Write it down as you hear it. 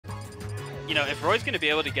you know, if Roy's going to be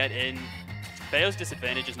able to get in, Bayo's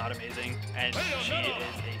disadvantage is not amazing, and she is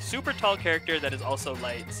a super tall character that is also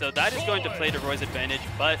light. So that is going to play to Roy's advantage,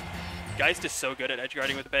 but Geist is so good at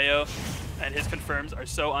edgeguarding with Bayo, and his confirms are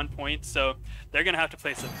so on point, so they're going to have to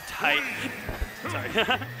play some tight,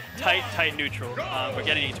 tight neutral. We're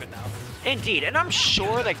getting into it now. Indeed, and I'm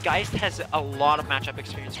sure that Geist has a lot of matchup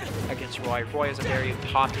experience against Roy. Roy is a very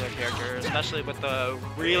popular character, especially with the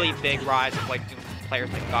really big rise of like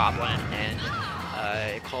players like Goblin and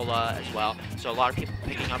Cola as well. So a lot of people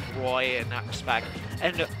picking up Roy in that respect.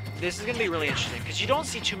 And this is going to be really interesting because you don't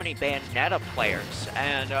see too many Bayonetta players,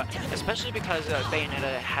 and especially because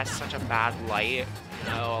Bayonetta has such a bad light.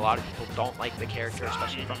 You know, a lot of people don't like the character,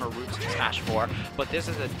 especially from her roots in Smash 4. But this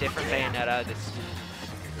is a different Bayonetta.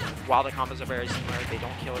 While the combos are very similar, they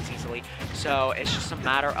don't kill as easily. So it's just a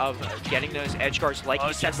matter of getting those edge guards like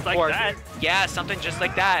you said before. Like that. Yeah, something just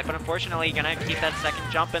like that. But unfortunately, you're going to keep that second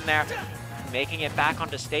jump in there, making it back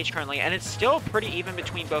onto stage currently. And it's still pretty even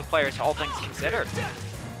between both players, all things considered.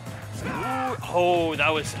 Ooh, oh,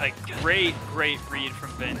 that was a great read from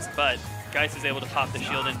Vince, but Geist is able to pop the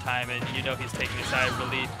shield in time, and you know he's taking a sigh of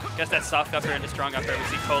relief. Guess that soft upper into strong upper. We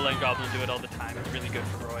see Cola and Goblin do it all the time. It's really good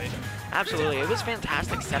for Roy. Absolutely. It was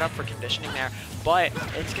fantastic setup for conditioning there, but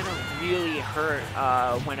it's going to really hurt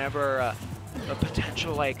whenever a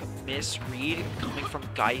potential like misread coming from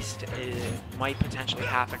Geist might potentially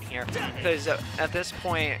happen here, because at this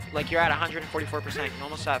point, like, you're at 144%, you're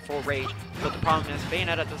almost at full rage, but the problem is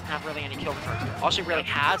Bayonetta doesn't have really any kill confirms. All she really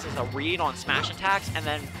has is a read on smash attacks and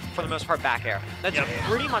then for the most part back air. That's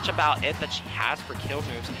pretty much about it that she has for kill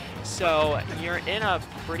moves. So you're in a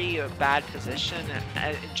pretty bad position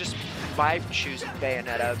just by choosing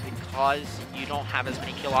Bayonetta, because you don't have as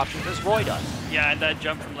many kill options as Roy does. Yeah, and that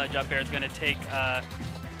jump from ledge up air is going to take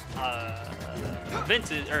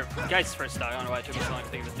Vince's, or Geist's first stock. I don't know why it took me so long to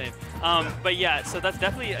think of his name. But yeah, so that's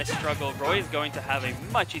definitely a struggle. Roy is going to have a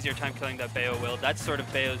much easier time killing that Bayo will. That's sort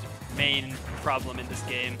of Bayo's main problem in this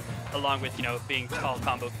game, along with, you know, being tall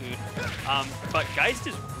combo food. But Geist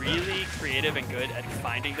is really creative and good at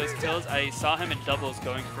finding those kills. I saw him in doubles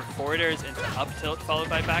going for forward airs into up tilt followed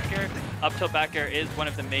by back air. Up tilt back air is one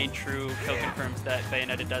of the main true kill confirms that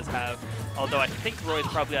Bayonetta does have, although I think Roy's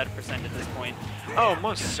probably out of percent at this point. Oh,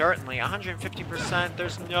 most certainly. 150%.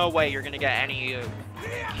 There's no way you're going to get any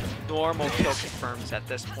normal kill confirms at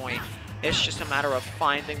this point. It's just a matter of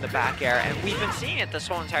finding the back air, and we've been seeing it this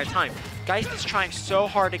whole entire time. Geist is trying so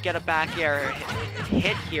hard to get a back air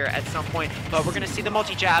hit here at some point, but we're going to see the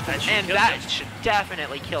multi-jab, and that should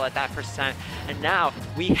definitely kill at that percent. And now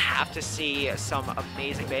we have to see some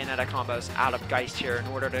amazing Bayonetta combos out of Geist here in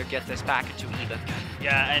order to get this back into even.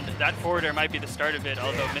 Yeah, and that forward air might be the start of it,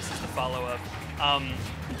 although misses the follow-up.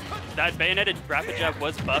 That Bayonetta rapid jab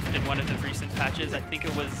was buffed in one of the recent patches. I think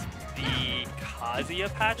it was the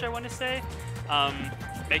Kazuya patch, I want to say,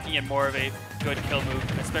 making it more of a good kill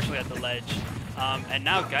move, especially at the ledge. And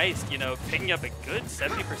now Geist, you know, picking up a good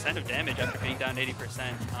 70% of damage after being down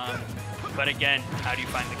 80%. But again, how do you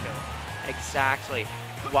find the kill? Exactly.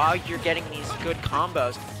 While you're getting these good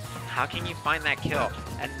combos, how can you find that kill?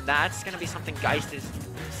 And that's going to be something Geist is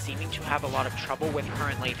seeming to have a lot of trouble with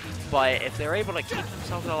currently, but if they're able to keep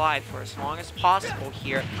themselves alive for as long as possible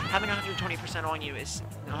here, having 120% on you is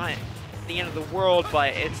not the end of the world,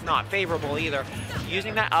 but it's not favorable either.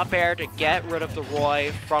 Using that up air to get rid of the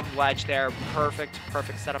Roy from ledge there, perfect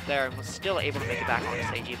setup there, and was still able to make it back on the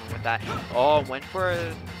stage even with that. Oh, went for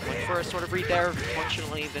a sort of read there.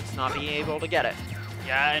 Unfortunately, Vince not being able to get it.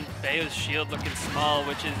 Yeah, and Bayo's shield looking small,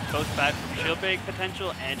 which is both bad from shield break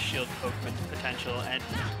potential and shield poke potential, and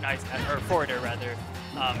nice, or forward air rather,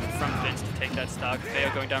 from Vince to take that stock.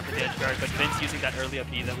 Bayo going down for the edge guard, but Vince using that early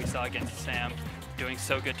up E that we saw against Sam, doing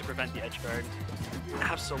so good to prevent the edge guard.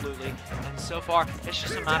 Absolutely. And so far, it's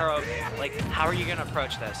just a matter of, like, how are you going to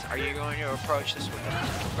approach this? Are you going to approach this with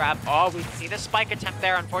a grab? Oh, we see the spike attempt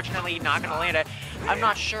there. Unfortunately, not going to land it. I'm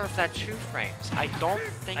not sure if that 2 frames. I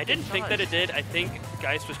didn't think that it did. I think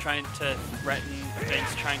Geist was trying to threaten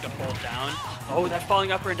Vince, trying to hold down. Oh, that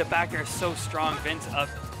falling upper into back air is so strong. Vince up,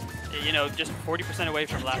 you know, just 40% away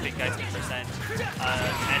from lapping Geist in percent.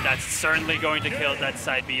 And that's certainly going to kill. That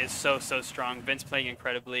side B is so strong. Vince playing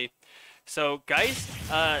incredibly. So Geist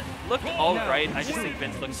looked all right. I just think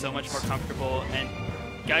Vince looks so much more comfortable, and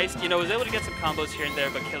Geist, you know, was able to get some combos here and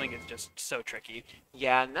there, but killing is just so tricky.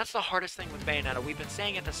 Yeah, and that's the hardest thing with Bayonetta. We've been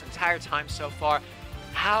saying it this entire time so far.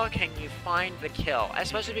 How can you find the kill?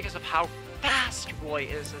 Especially because of how fast Roy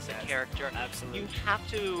is as a character. Absolutely. You have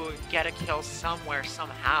to get a kill somewhere,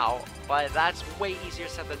 somehow, but that's way easier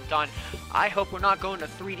said than done. I hope we're not going to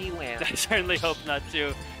 3D land. I certainly hope not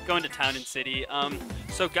too. going to Town and City.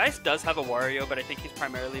 So Geist does have a Wario, but I think he's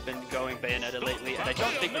primarily been going Bayonetta lately, and I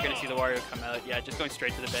don't think we're going to see the Wario come out. Yeah, just going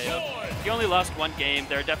straight to the Bayo. He only lost one game.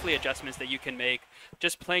 There are definitely adjustments that you can make.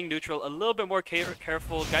 Just playing neutral, a little bit more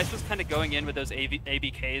careful. Geist was kind of going in with those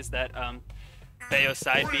ABKs that Bayo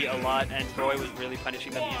side beat a lot, and Roy was really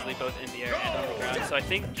punishing them easily both in the air and on the ground. So I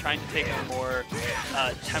think trying to take a more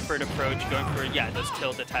tempered approach, going for, yeah, those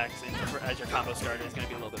tilt attacks as your combo starter is going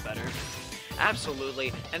to be a little bit better.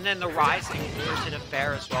 Absolutely. And then the Rising versus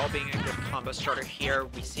Fair as well, being a good combo starter here.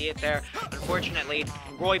 We see it there. Unfortunately,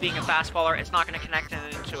 Roy being a fast faller, it's not going to connect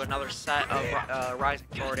into another set of Rising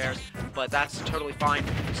forward airs, but that's totally fine.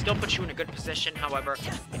 Still puts you in a good position, however.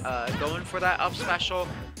 Going for that up special.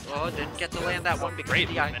 Oh, didn't get to land that one because great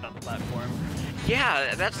of movement on the platform.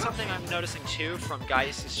 Yeah, that's something I'm noticing too from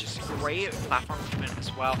Geist. It's just great platform movement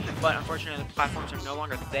as well. But unfortunately, the platforms are no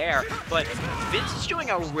longer there. But Vince is doing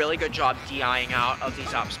a really good job DIing out of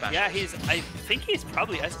these up specials. Yeah, I think he's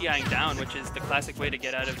probably SDIing down, which is the classic way to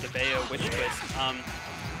get out of the Bayo witch twist.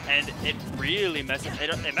 And it really messed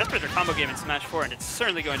with their combo game in Smash 4, and it's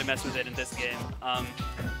certainly going to mess with it in this game.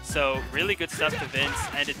 So really good stuff to Vince,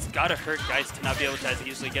 and it's gotta hurt Geist to not be able to as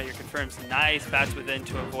easily get your confirms. Nice bats within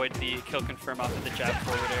to avoid the kill confirm off of the jab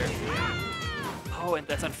forward air. Oh, and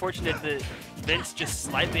that's unfortunate that Vince just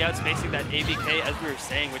slightly outspacing that ABK, as we were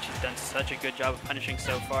saying, which he's done such a good job of punishing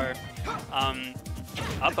so far.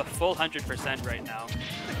 Up a full 100% right now.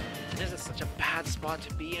 This is such a bad spot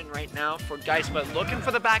to be in right now for Geist, but looking for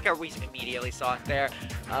the back air, we immediately saw it there.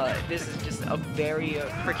 This is just a very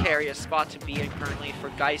precarious spot to be in currently for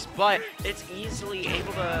Geist, but it's easily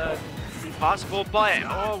able to be possible, but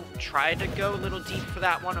tried to go a little deep for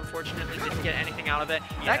that one. Unfortunately, didn't get anything out of it.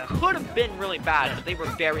 Yeah. That could have been really bad, but they were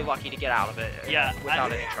very lucky to get out of it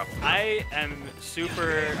without any trouble. I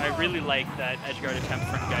really like that edgeguard attempt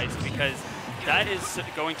from Geist because that is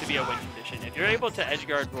going to be a win condition. If you're able to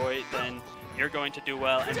edgeguard Roy, then you're going to do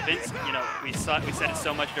well. And Vince, you know, we said it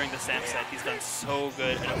so much during the Sam set. He's done so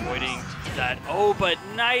good at avoiding that. Oh, but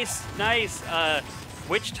nice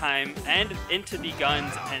witch time and into the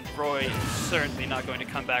guns, and Roy is certainly not going to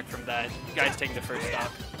come back from that. Guy's taking the first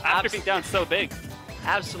stock after being down so big.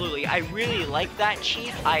 Absolutely. I really like that,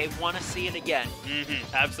 Chief. I want to see it again.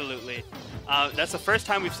 Absolutely. That's the first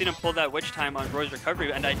time we've seen him pull that witch time on Roy's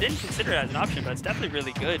recovery, and I didn't consider it as an option, but it's definitely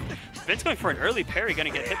really good. Vince going for an early parry,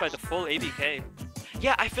 going to get hit by the full ABK.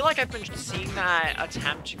 Yeah, I feel like I've been seeing that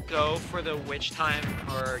attempt to go for the witch time,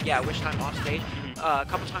 witch time off stage a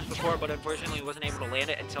couple times before, but unfortunately wasn't able to land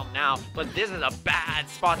it until now. But this is a bad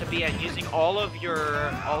spot to be at, using all of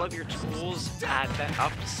your tools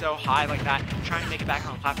up so high like that, trying to make it back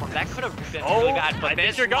on the platform. That could have been really bad, but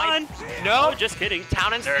Vince, you're gone. No, just kidding.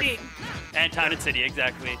 Town and City. And Town and City,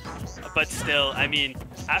 exactly. But still, I mean,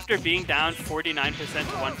 after being down 49% to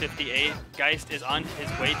 158, Geist is on his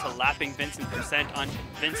way to lapping Vince in percent on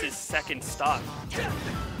Vince's second stock.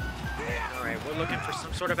 Alright, we're looking for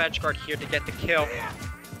some sort of edge guard here to get the kill.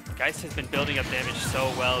 Geist has been building up damage so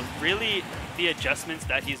well. Really, the adjustments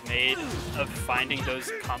that he's made of finding those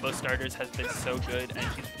combo starters has been so good, and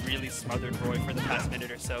he's really smothered Roy for the past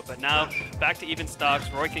minute or so. But now, back to even stocks.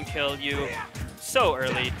 Roy can kill you so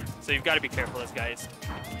early, so you've got to be careful as Geist.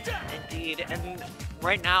 Indeed, and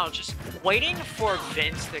right now, just waiting for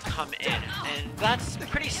Vince to come in, and that's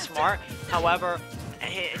pretty smart. However,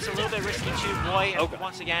 it's a little bit risky too. Roy,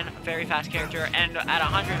 once again, a very fast character, and at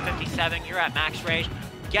 157, you're at max rage.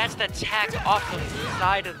 Gets the tech off the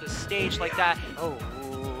side of the stage like that. Oh,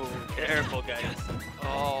 careful, guys.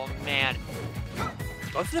 Oh, man.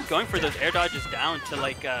 Both of them going for those air dodges down to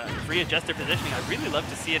like readjust their positioning. I really love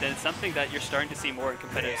to see it, and it's something that you're starting to see more in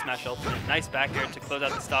competitive Smash Ultimate. Nice back air to close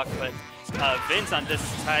out the stock, but Vince on this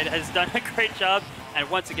side has done a great job. And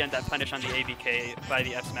once again, that punish on the ABK by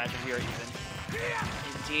the F smash, and we are even.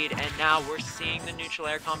 Indeed, and now we're seeing the neutral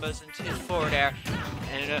air combos into the forward air.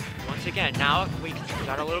 And once again, now we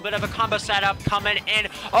got a little bit of a combo setup coming in.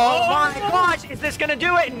 Oh my gosh, is this gonna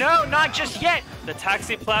do it? No, not just yet. The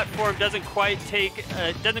taxi platform doesn't quite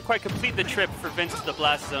complete the trip for Vince to the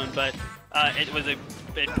blast zone, but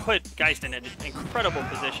it put Geist in an incredible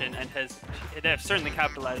position, and they have certainly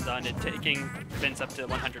capitalized on it, taking Vince up to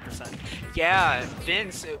 100%. Yeah,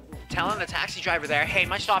 Vince telling the taxi driver there, hey,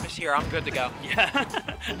 my stop is here, I'm good to go. Yeah,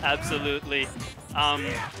 absolutely.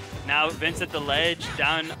 Now Vince at the ledge,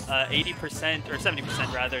 down 80%, or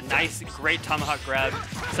 70% rather. Nice, great tomahawk grab.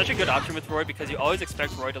 Such a good option with Roy because you always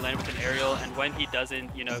expect Roy to land with an aerial, and when he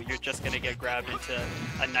doesn't, you know, you're just going to get grabbed into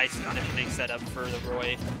a nice conditioning setup for the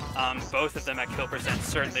Roy. Both of them at kill percent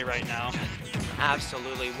certainly right now.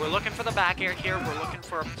 Absolutely. We're looking for the back air here. We're looking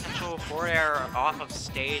for a potential forward air off of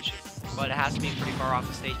stage. but it has to be pretty far off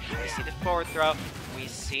the stage. We see the forward throw. We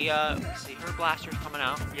see her blasters coming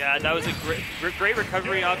out. Yeah, that was a great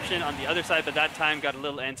recovery option on the other side, but that time got a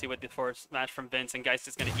little antsy with the forward smash from Vince, and Geist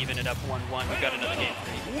is going to even it up 1-1. We got another game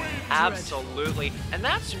 3. Absolutely, and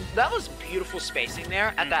that was beautiful spacing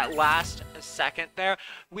there at that last second there.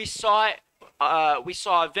 We saw it. We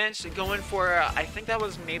saw Vince going for, I think that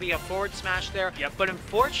was maybe a forward smash there, yep. But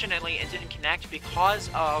unfortunately it didn't connect because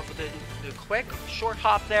of the quick short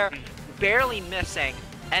hop there, barely missing,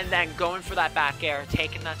 and then going for that back air,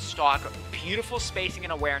 taking that stock. Beautiful spacing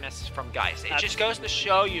and awareness from Geist. It just goes to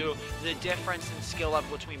show you the difference in skill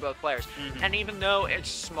level between both players. And even though it's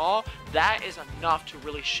small, that is enough to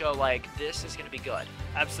really show like this is going to be good.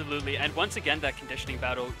 Absolutely, and once again that conditioning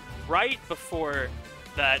battle right before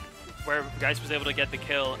that, where Geist was able to get the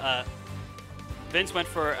kill, Vince went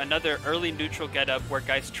for another early neutral get-up where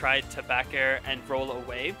Geist tried to back air and roll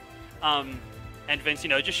away. And Vince,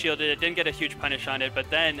 just shielded it, didn't get a huge punish on it, but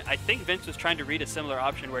then I think Vince was trying to read a similar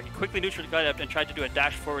option where he quickly neutral got up and tried to do a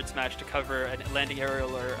dash forward smash to cover a landing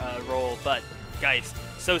aerial or roll, but Geist,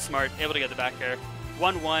 so smart, able to get the back air.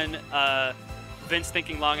 1-1, Vince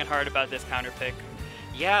thinking long and hard about this counter pick.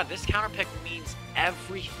 Yeah, this counter pick means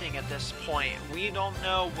everything at this point. We don't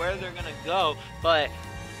know where they're going to go, but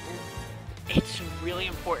it's really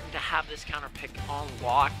important to have this counter pick on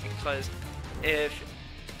lock, because if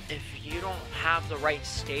you don't have the right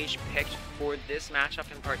stage picked for this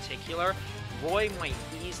matchup in particular, Roy might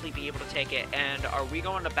easily be able to take it. And are we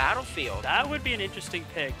going to Battlefield? That would be an interesting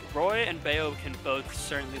pick. Roy and Bayo can both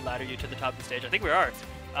certainly ladder you to the top of the stage. I think we are.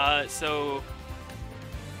 So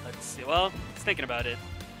let's see. Well, just thinking about it.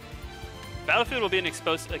 Battlefield will be an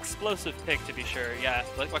explosive pick, to be sure. Yeah.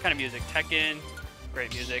 What kind of music? Tekken.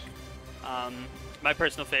 Great music. My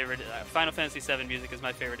personal favorite, Final Fantasy VII music is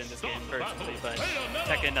my favorite in this game, personally, but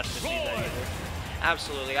Tekken, nothing to sneeze at either.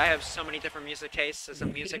 Absolutely. I have so many different music tastes as a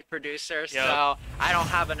music producer, so I don't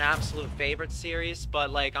have an absolute favorite series,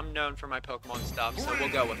 but like I'm known for my Pokemon stuff, so we'll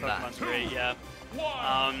go with that. Pokemon's great, yeah.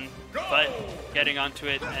 But getting onto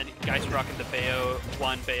it, and Geist rocking the Bayo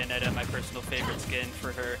 1 Bayonetta, my personal favorite skin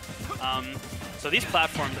for her. So these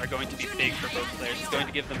platforms are going to be big for both players. It's going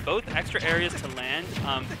to give them both extra areas to land,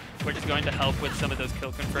 which is going to help with some of those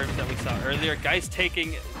kill confirms that we saw earlier. Geist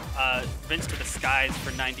taking Vince to the skies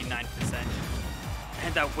for 99%.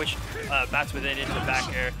 And that witch bats within into the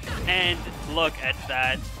back air. And look at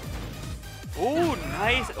that. Ooh,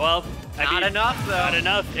 nice. Well, not enough, though. Not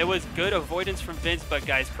enough. It was good avoidance from Vince, but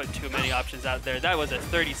Geist put too many options out there. That was a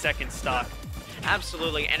 30-second stock.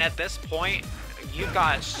 Absolutely. And at this point, you've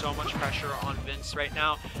got so much pressure on Vince right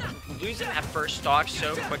now. Losing that first stock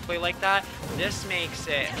so quickly like that, this makes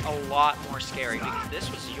it a lot more scary, because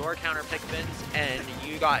this was your counter pick, Vince, and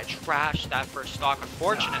you got trashed that first stock,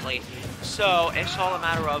 unfortunately. So it's all a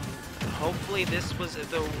matter of hopefully this was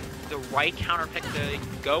the right counter pick to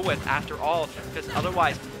go with after all, because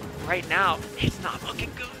otherwise, right now, it's not looking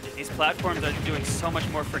good. These platforms are doing so much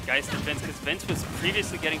more for Geist and Vince, because Vince was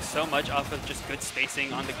previously getting so much off of just good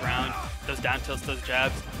spacing on the ground, those down tilts, those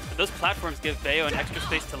jabs. But those platforms give Bayo an extra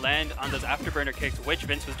space to land on those afterburner kicks, which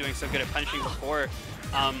Vince was doing so good at punishing before.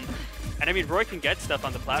 And I mean, Roy can get stuff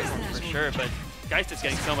on the platform for sure, but Geist is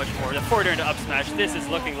getting so much more. The forward air into up smash, this is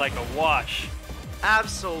looking like a wash.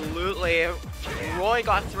 Absolutely. Roy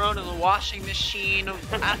got thrown in the washing machine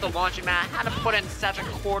at the launching mat, had to put in 7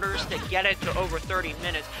 quarters to get it to over 30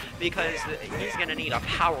 minutes, because he's going to need a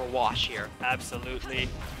power wash here. Absolutely.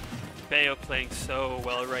 Bayo playing so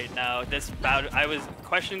well right now. I was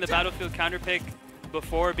questioning the Battlefield counter pick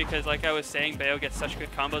before, because like I was saying, Bayo gets such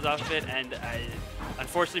good combos off of it, and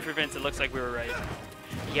unfortunately for Vince, it looks like we were right.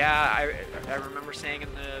 Yeah, I remember saying in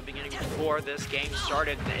the beginning before this game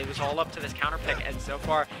started, it was all up to this counter pick, and so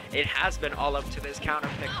far it has been all up to this counter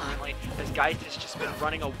pick currently. This Geist has just been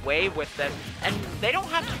running away with it, and they don't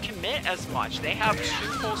have to commit as much. They have 2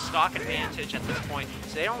 full stock advantage at this point,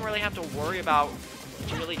 so they don't really have to worry about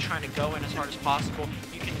really trying to go in as hard as possible.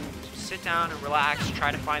 You can sit down and relax,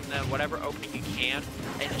 try to find the whatever opening you can,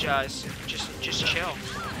 and just chill.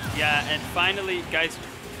 Yeah, and finally, Geist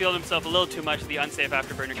feel himself a little too much. The unsafe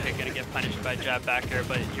afterburner kick gonna get punished by jab back air,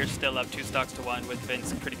 but you're still up 2 stocks to 1 with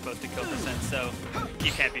Vince pretty close to kill percent, so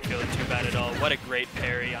you can't be feeling too bad at all. What a great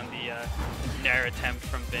parry on the nair attempt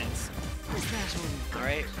from Vince. All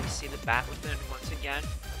right, we see the bat within once again.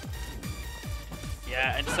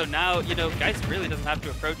 Yeah, and so now, Geist really doesn't have to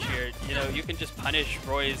approach here. You can just punish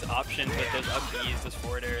Roy's options with those up Bs, those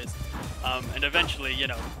forward airs, and eventually,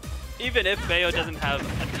 even if Bayo doesn't have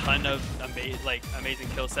a ton of amazing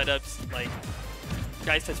kill setups, like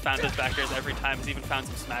Geist has found those back airs every time. Has even found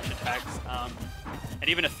some smash attacks, and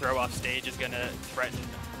even a throw off stage is gonna threaten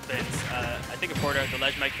Vince. I think a forward at the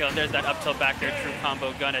ledge might kill him. There's that up tilt back there, true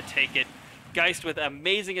combo, gonna take it. Geist with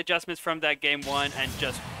amazing adjustments from that game 1 and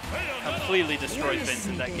just completely destroys Vince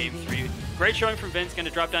in that game 3. Great showing from Vince, gonna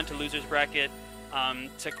drop down to loser's bracket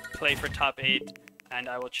to play for top 8. And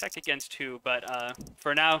I will check against 2, but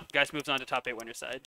for now, Geist moves on to top 8 winner side.